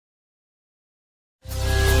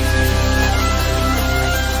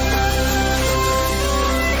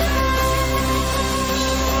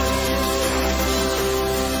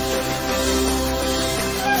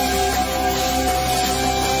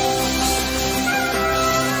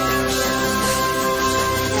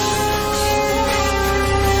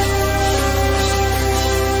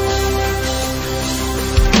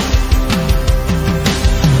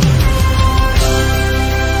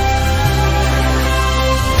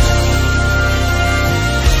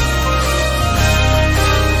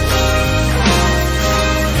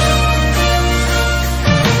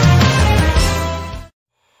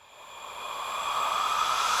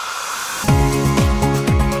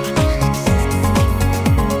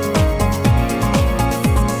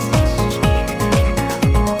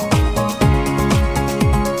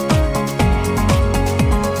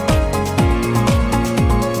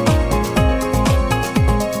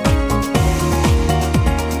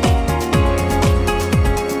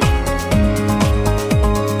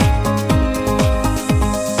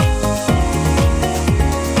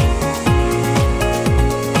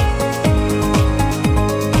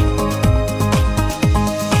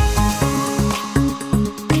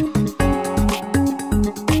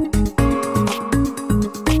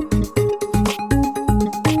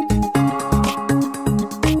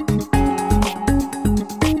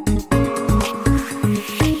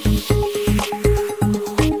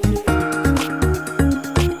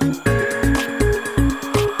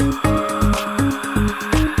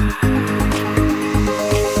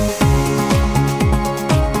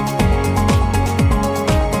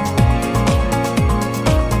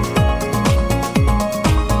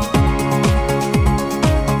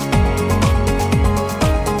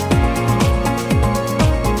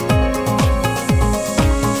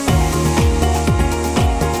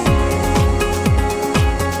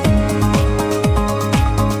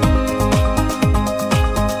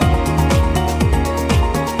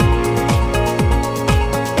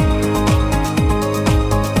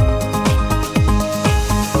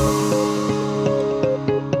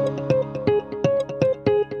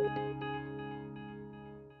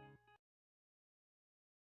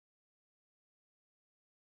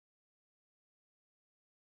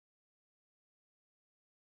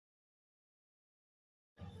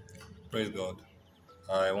Praise God.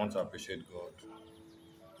 I want to appreciate God.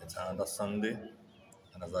 It's another Sunday,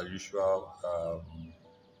 and as usual,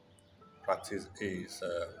 practice is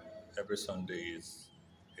every Sunday is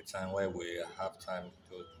a time where we have time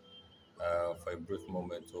to, for a brief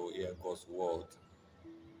moment, to hear God's word.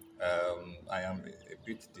 I am a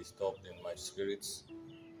bit disturbed in my spirits,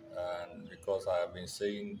 and because I have been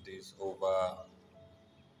saying this over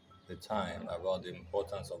the time about the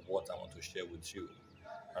importance of what I want to share with you.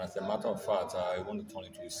 And as a matter of fact, I want to turn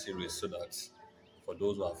it to a series so that for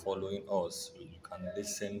those who are following us, you can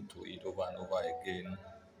listen to it over and over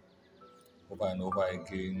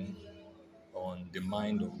again on the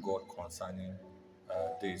mind of God concerning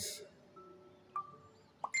this.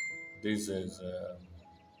 This is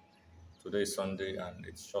today's Sunday, and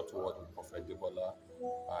it's short word with Prophetdebola.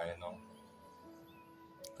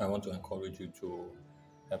 I want to encourage you to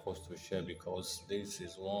help us to share because this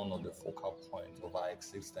is one of the focal points of our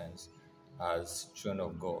existence as children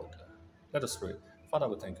of God. Let us pray. Father,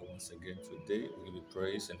 we thank you once again today. We give you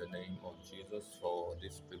praise in the name of Jesus for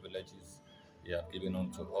these privileges you have given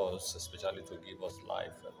unto us, especially to give us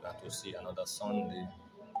life and to see another Sunday.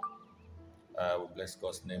 We bless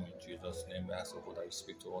God's name in Jesus' name. I ask, God, that you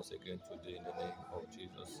speak to us again today in the name of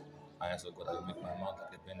Jesus. I ask, God, that you make my mouth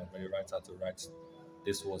like a pen of very writer to write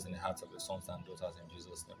this was in the hearts of the sons and daughters in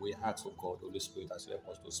Jesus' name. We ask, God, Holy Spirit, as you help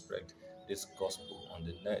us to spread this gospel on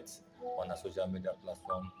the net, on our social media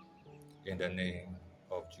platform, in the name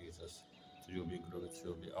of Jesus. To you be glory, to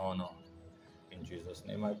you be honor. In Jesus'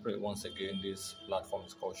 name, I pray once again. This platform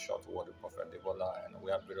is called Short Word with Prophetdebola, and we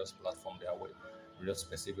have various platforms there with various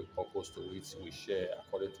specific purpose to which we share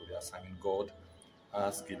according to the assignment God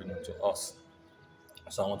has given unto us.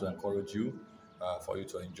 So I want to encourage you for you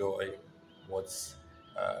to enjoy what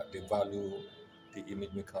the value the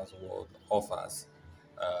Image Makers World offers.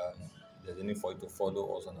 Um, there's a need for you to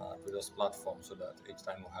follow us on our various platforms so that each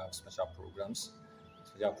time we have special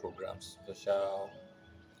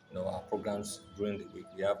our programs during the week.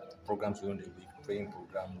 We have programs during the week, praying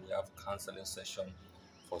program. We have counseling session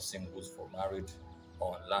for singles, for married,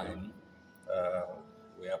 online. Uh,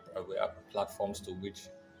 we have platforms to which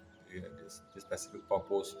this specific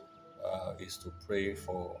purpose is to pray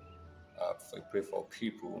for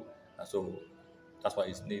people, and so that's why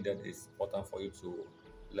it's needed. It's important for you to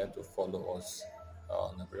learn to follow us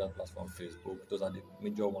on the various platform, Facebook. Those are the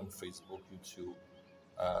major ones: Facebook, YouTube,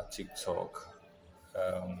 TikTok,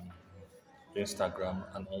 um, Instagram,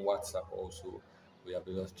 and on WhatsApp also. We have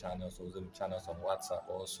various channels, also channels on WhatsApp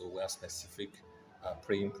also. We have specific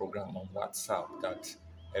praying program on WhatsApp that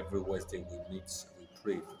every Wednesday we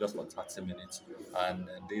pray just for 30 minutes. And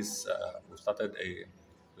this we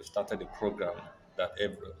started a program that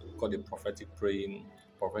we call the prophetic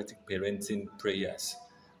parenting prayers.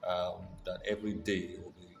 That every day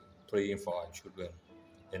we'll be praying for our children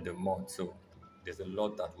in the month. So there's a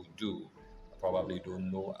lot that we do probably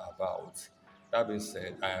don't know about. That being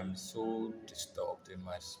said, I am so disturbed in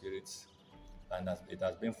my spirit, and it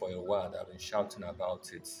has been for a while that I've been shouting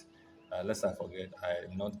about it. Lest I forget, I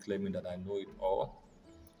am not claiming that I know it all.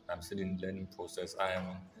 I'm still in learning process. I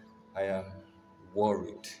am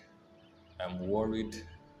worried. I'm worried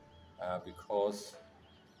because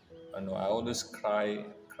I always cry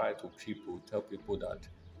to people, tell people that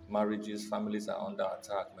families are under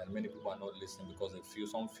attack. Man, many people are not listening because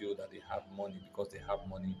some feel that they have money. Because they have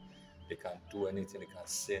money, they can do anything, they can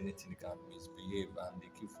say anything, they can misbehave, and they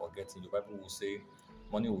keep forgetting. The Bible will say,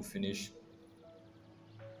 money will finish,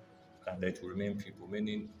 and it will remain people.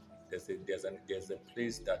 Meaning, there's a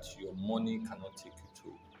place that your money cannot take you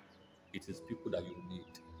to. It is people that you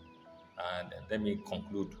need. And let me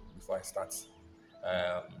conclude before I start.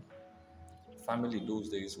 Um, Family, those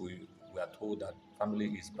days we are told that family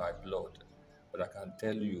is by blood. But I can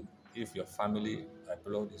tell you, if your family by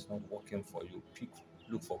blood is not working for you,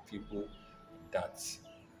 look for people that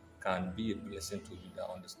can be a blessing to you, that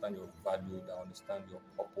understand your value, that understand your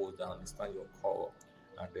purpose, that understand your call,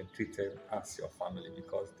 and then treat them as your family.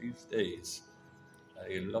 Because these days,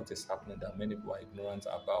 a lot is happening that many people are ignorant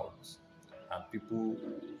about, and people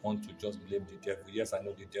want to just blame the devil. Yes, I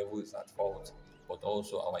know the devil is at fault, but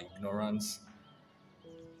also our ignorance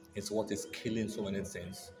is what is killing so many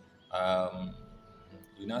things. Um,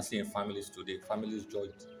 you now see in families today, families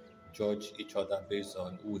judge each other based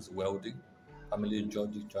on who is wealthy. Families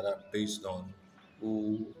judge each other based on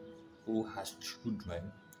who who has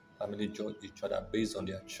children. Family judge each other based on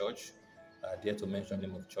their church. I dare to mention the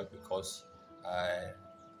name of church because I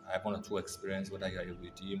I have one or two experience, whether you are a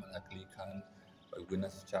Redeemed, an Anglican, or a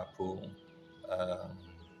Witness Chapel, um,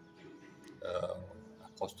 uh,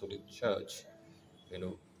 Apostolic Church.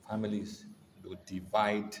 Families will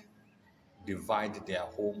divide divide their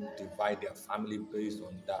home, divide their family based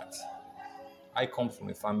on that. I come from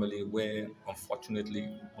a family where, unfortunately,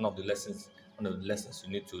 one of the lessons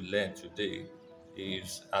you need to learn today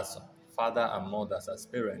is as father and mothers, as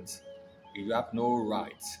parents, you have no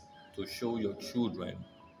right to show your children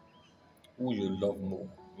who you love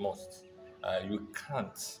most. You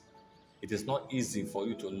can't. It is not easy for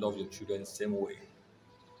you to love your children the same way.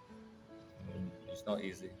 It's not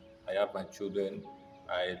easy. I have my children,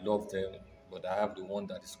 I love them, but I have the one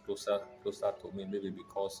that is closer to me, maybe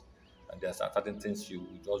because there are certain things you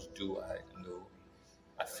just do.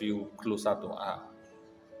 I feel closer to her.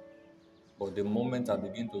 But the moment I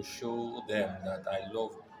begin to show them that I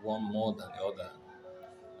love one more than the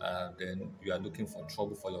other, then you are looking for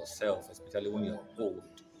trouble for yourself, especially when you're old,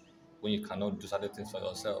 when you cannot do certain things for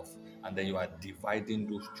yourself, and then you are dividing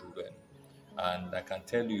those children. And I can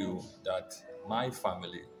tell you that my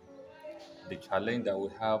family, the challenge that we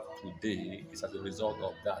have today is as a result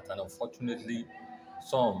of that. And unfortunately,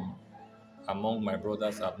 some among my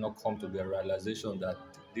brothers have not come to the realization that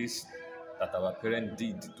this that our parent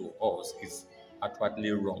did to us is actually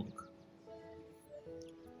wrong.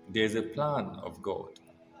 There is a plan of God.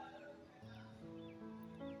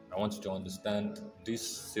 I want you to understand this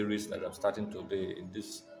series that I'm starting today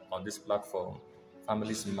on this platform,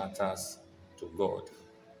 Families Matters to God.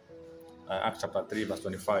 Acts chapter 3, verse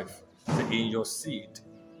 25. In your seed,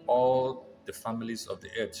 all the families of the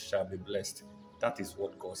earth shall be blessed. That is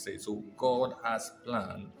what God says. So God has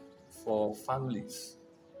planned for families.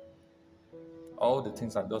 All the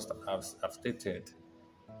things I just have stated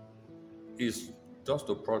is just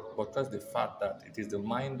to portray the fact that it is the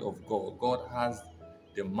mind of God. God has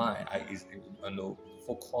the mind is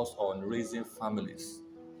focused on raising families,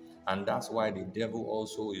 and that's why the devil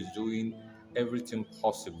also is doing everything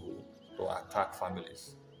possible to attack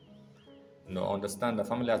families. Understand that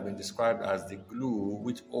family has been described as the glue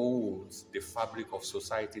which holds the fabric of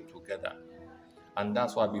society together. And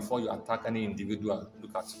that's why before you attack any individual,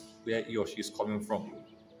 look at where he or she is coming from.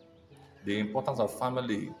 The importance of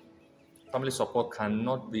family support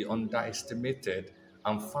cannot be underestimated,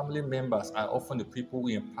 and family members are often the people who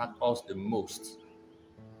impact us the most.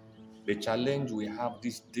 The challenge we have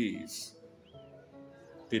these days,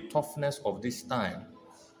 the toughness of this time,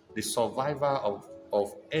 the survival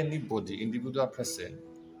of anybody, individual person,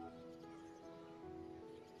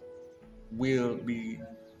 will be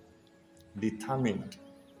determined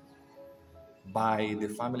by the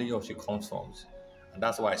family he or she comes from. And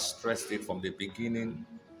that's why I stressed it from the beginning.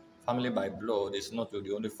 Family by blood is not the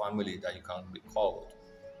only family that you can be called.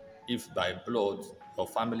 If by blood your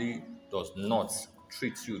family does not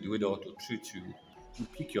treat you the way they ought to treat you, you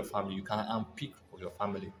pick your family. You can unpick for your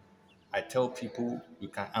family. I tell people you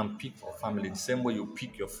can unpick your family the same way you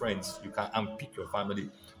pick your friends. You can unpick your family,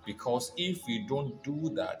 because if you don't do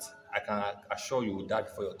that, I can assure you that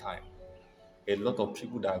before your time. A lot of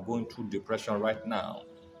people that are going through depression right now,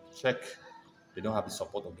 check, they don't have the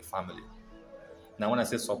support of the family. Now, when I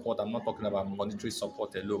say support, I'm not talking about monetary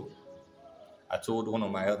support alone. I told one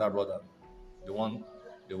of my elder brother,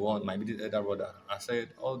 my immediate elder brother, I said,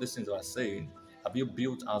 all these things you are saying, have you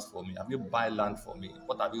built house for me? Have you buy land for me?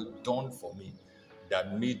 What have you done for me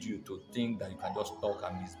that made you to think that you can just talk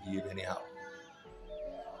and misbehave anyhow?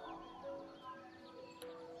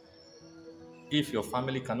 If your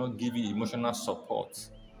family cannot give you emotional support,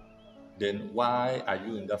 then why are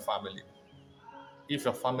you in that family? If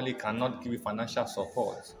your family cannot give you financial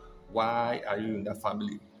support, why are you in that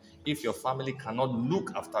family? If your family cannot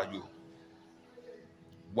look after you,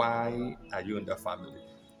 why are you in that family?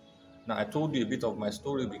 Now, I told you a bit of my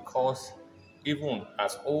story because even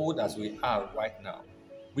as old as we are right now,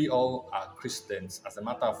 we all are Christians. As a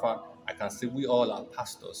matter of fact, I can say we all are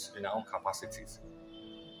pastors in our own capacities.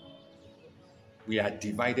 We are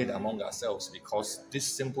divided among ourselves because this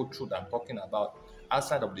simple truth I'm talking about,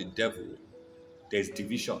 outside of the devil, there's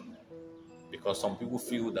division. Because some people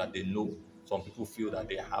feel that they know, some people feel that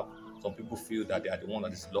they have, some people feel that they are the one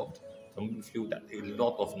that is loved, some people feel that a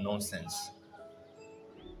lot of nonsense.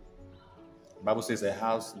 The Bible says a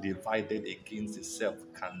house divided against itself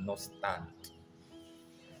cannot stand.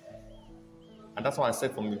 And that's why I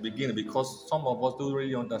said from the beginning, because some of us don't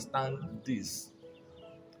really understand this.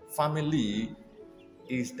 Family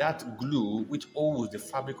is that glue which holds the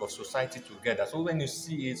fabric of society together. So when you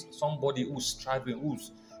see it, somebody who's striving,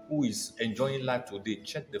 who is enjoying life today,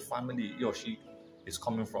 check the family he or she is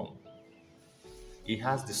coming from. He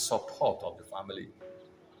has the support of the family.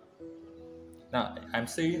 Now, I'm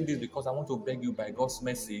saying this because I want to beg you by God's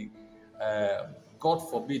mercy, God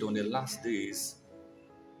forbid on the last days,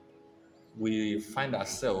 we find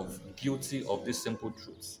ourselves guilty of this simple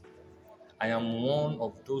truth. I am one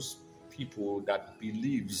of those people that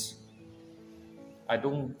believes I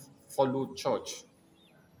don't follow church.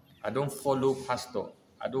 I don't follow pastor.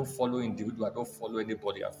 I don't follow individual. I don't follow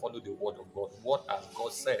anybody. I follow the word of God. What has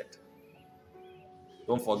God said?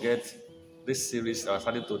 Don't forget, this series that I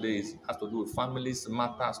started today has to do with families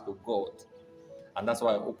matters to God. And that's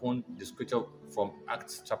why I opened the scripture from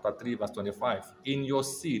Acts chapter 3, verse 25. In your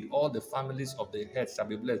seed, all the families of the earth shall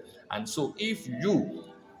be blessed. And so if you,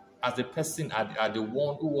 as the person, are the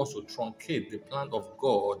one who wants to truncate the plan of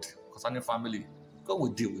God concerning family, God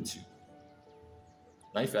will deal with you.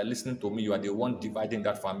 Now, if you are listening to me, you are the one dividing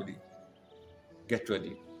that family. Get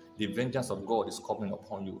ready. The vengeance of God is coming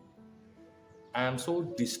upon you. I am so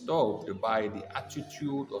disturbed by the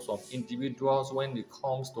attitude of some individuals when it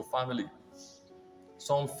comes to family.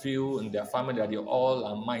 Some feel in their family that they're all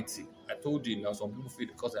almighty. I told you, now some people feel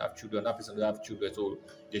because they have children, that person doesn't have children, so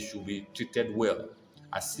they should be treated well.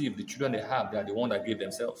 As if the children they have, they are the one that gave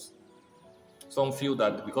themselves. Some feel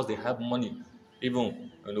that because they have money,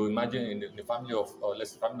 even imagine in the family of,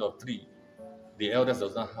 let's say, family of three, the eldest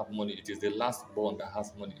does not have money. It is the last born that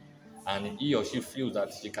has money, and he or she feels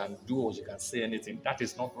that she can do or she can say anything. That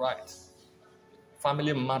is not right.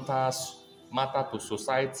 Family matter to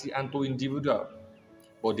society and to individual,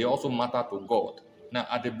 but they also matter to God. Now,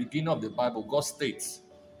 at the beginning of the Bible, God states,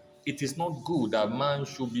 "It is not good that man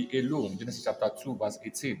should be alone." Genesis chapter 2, verse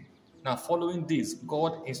 18. Now, following this,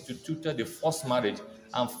 God instituted the first marriage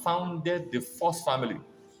and founded the first family.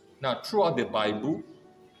 Now, throughout the Bible,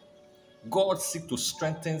 God seeks to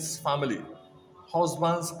strengthen family.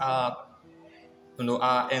 Husbands are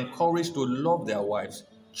encouraged to love their wives,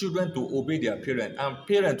 children to obey their parents, and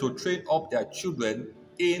parents to train up their children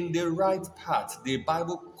in the right path. The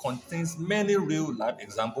Bible contains many real-life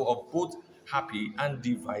examples of both happy and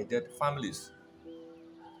divided families.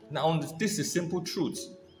 Now, this is simple truth.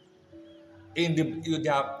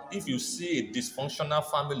 If you see a dysfunctional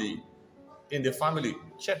family in the family,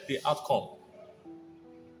 check the outcome.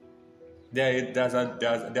 There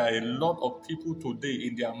are a lot of people today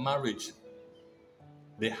in their marriage.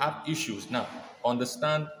 They have issues. Now,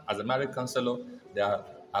 understand, as a marriage counselor, I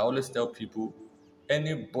always tell people,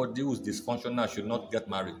 anybody who's dysfunctional should not get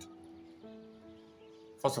married.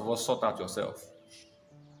 First of all, sort out yourself.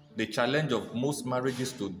 The challenge of most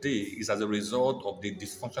marriages today is as a result of the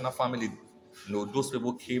dysfunctional family those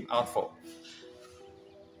people came out for.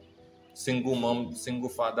 Single mom, single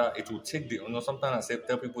father, it will take sometimes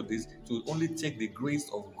tell people this, it will only take the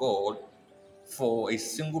grace of God for a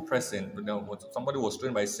single person. Somebody was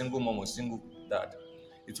trained by a single mom or single dad.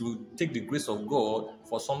 It will take the grace of God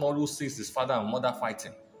for someone who sees his father and mother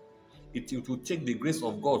fighting. It will take the grace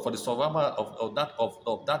of God for the survivor of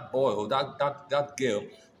that boy or that girl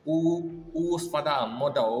whose father and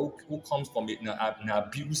mother who comes from an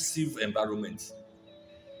abusive environment.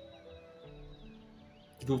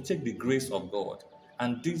 It will take the grace of God.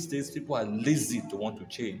 And these days, people are lazy to want to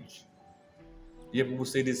change. Yeah, people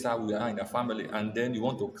say this is how we are in a family, and then you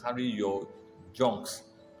want to carry your junks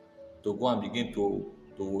to go and begin to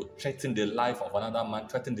threaten the life of another man,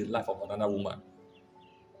 threaten the life of another woman.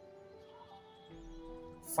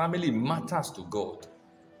 Family matters to God.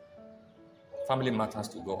 Family matters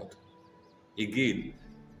to God. Again,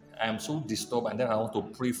 I am so disturbed, and then I want to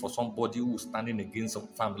pray for somebody who is standing against some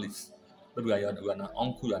families. Maybe you are an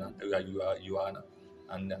uncle, you are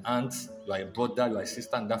an aunt, you are a brother, you are a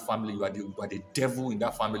sister in that family, you are the devil in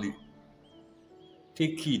that family.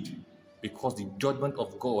 Take heed, because the judgment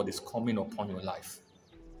of God is coming upon your life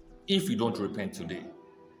if you don't repent today.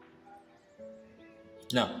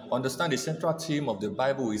 Now, understand the central theme of the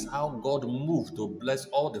Bible is how God moved to bless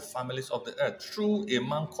all the families of the earth through a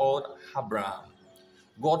man called Abraham.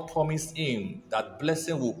 God promised him that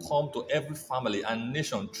blessing will come to every family and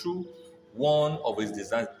nation through one of his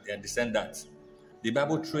descendants. The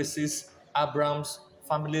Bible traces Abraham's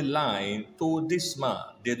family line to this man,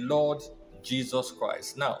 the Lord Jesus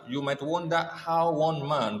Christ. Now, you might wonder how one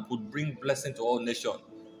man could bring blessing to all nations.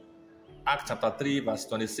 Acts chapter 3, verse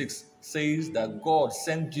 26 says that God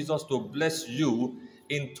sent Jesus to bless you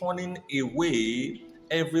in turning away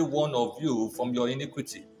every one of you from your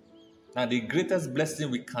iniquity. Now, the greatest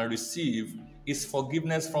blessing we can receive is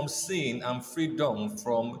forgiveness from sin and freedom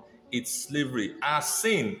from its slavery. Our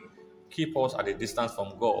sin keeps us at a distance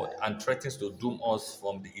from God and threatens to doom us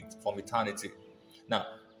from eternity. Now,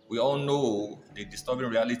 we all know the disturbing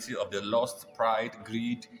reality of the lust, pride,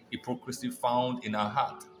 greed, hypocrisy found in our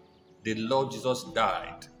heart. The Lord Jesus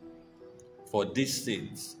died for these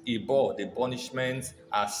sins. He bore the punishments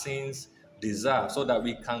our sins deserve so that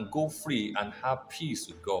we can go free and have peace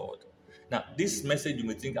with God. Now, this message you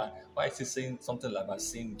may think, why is he saying something like about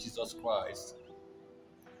seeing Jesus Christ?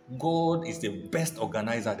 God is the best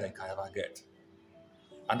organizer that I can ever get.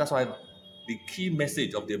 And that's why the key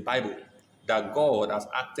message of the Bible, that God has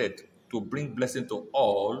acted to bring blessing to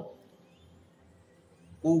all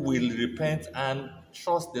who will repent and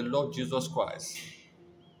trust the Lord Jesus Christ,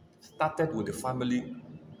 started with the family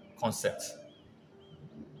concept.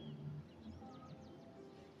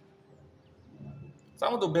 So I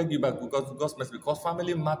want to beg you back because God's message, because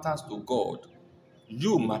family matters to God.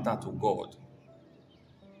 You matter to God.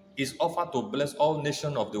 His offer to bless all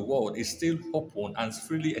nations of the world is still open and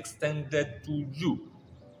freely extended to you.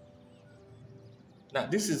 Now,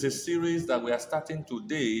 this is a series that we are starting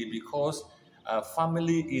today because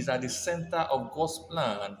family is at the center of God's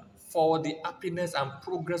plan for the happiness and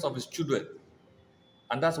progress of His children.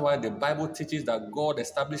 And that's why the Bible teaches that God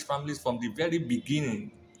established families from the very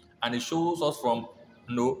beginning. And it shows us from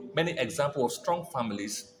many examples of strong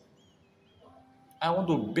families. I want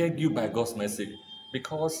to beg you by God's message,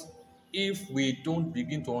 because if we don't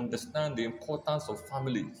begin to understand the importance of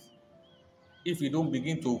families, if we don't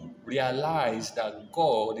begin to realize that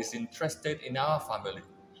God is interested in our family,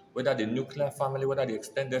 whether the nuclear family, whether the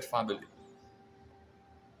extended family,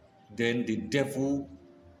 then the devil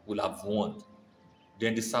will have won.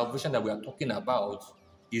 Then the salvation that we are talking about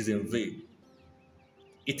is in vain.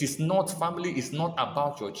 Family is not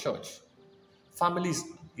about your church. Families,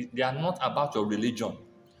 they are not about your religion.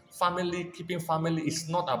 Keeping family is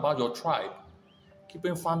not about your tribe.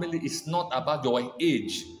 Keeping family is not about your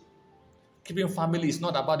age. Keeping family is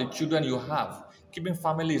not about the children you have. Keeping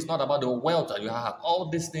family is not about the wealth that you have. All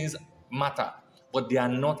these things matter, but they are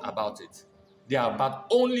not about it. They are about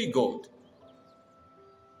only God.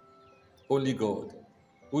 Only God.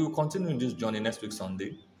 We will continue in this journey next week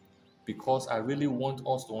Sunday, because I really want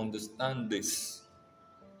us to understand this.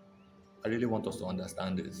 I really want us to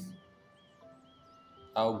understand this.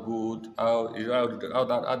 How did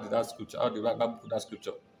the Bible put that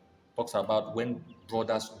scripture? Talks about when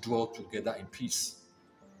brothers dwell together in peace.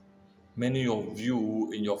 Many of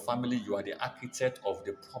you in your family, you are the architect of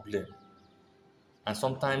the problem. And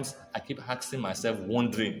sometimes I keep asking myself,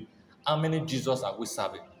 wondering, how many Jesus are we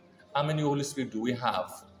serving? How many Holy Spirit do we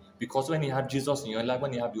have? Because when you have Jesus in your life,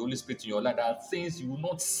 when you have the Holy Spirit in your life, there are things you will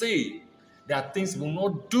not say. There are things you will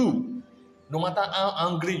not do, no matter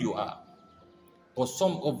how angry you are. But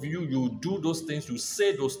some of you, you do those things, you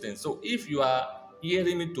say those things. So if you are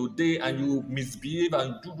hearing me today and you misbehave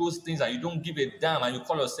and do those things and you don't give a damn and you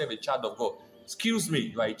call yourself a child of God, excuse me,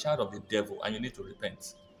 you are a child of the devil and you need to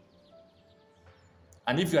repent.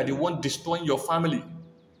 And if you are the one destroying your family,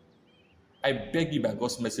 I beg you by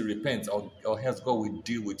God's mercy, repent, or else God will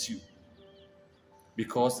deal with you.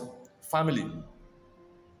 Because family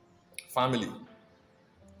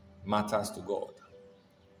matters to God.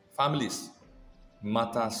 Families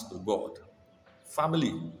matters to God.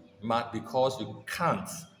 Family, because you can't.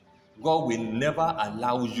 God will never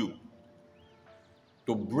allow you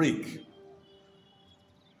to break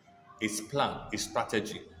His plan, His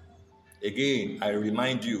strategy. Again, I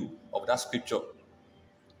remind you of that scripture,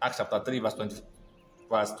 Acts chapter 3,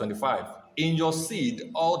 verse 25. In your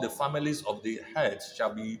seed, all the families of the earth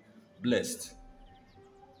shall be blessed.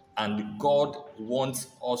 And God wants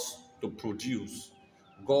us to produce.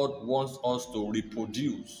 God wants us to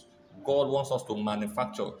reproduce. God wants us to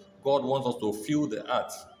manufacture. God wants us to fill the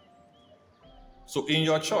earth. So in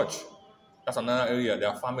your church, that's another area, there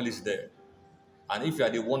are families there. And if you are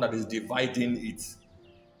the one that is dividing it,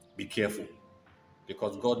 be careful,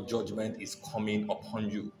 because God's judgment is coming upon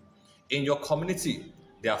you. In your community,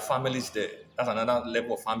 there are families there. That's another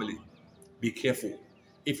level of family. Be careful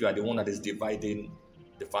if you are the one that is dividing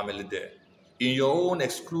the family there. In your own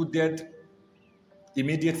excluded,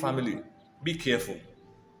 immediate family, be careful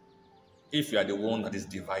if you are the one that is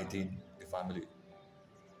dividing the family.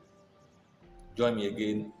 Join me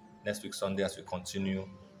again next week Sunday as we continue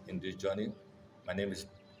in this journey. My name is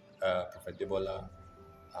Prophetdebola.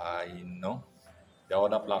 Aina. There are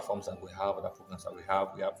other platforms that we have, other programs that we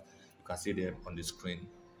have. You can see them on the screen.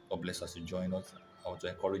 God bless us to join us. I want to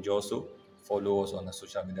encourage you also, follow us on the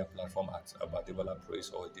social media platform at Prophetdebola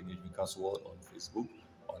Praise or the Makers World on Facebook,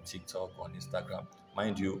 on TikTok, on Instagram.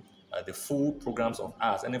 Mind you, the full programs of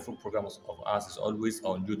ours, any full programs of ours is always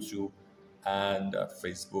on YouTube and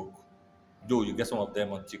Facebook. Though you get some of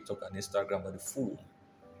them on TikTok and Instagram, but the full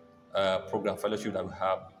program fellowship that we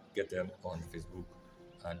have, get them on Facebook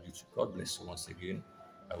and YouTube. God bless you once again.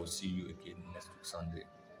 I will see you again next week Sunday.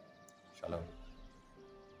 Shalom.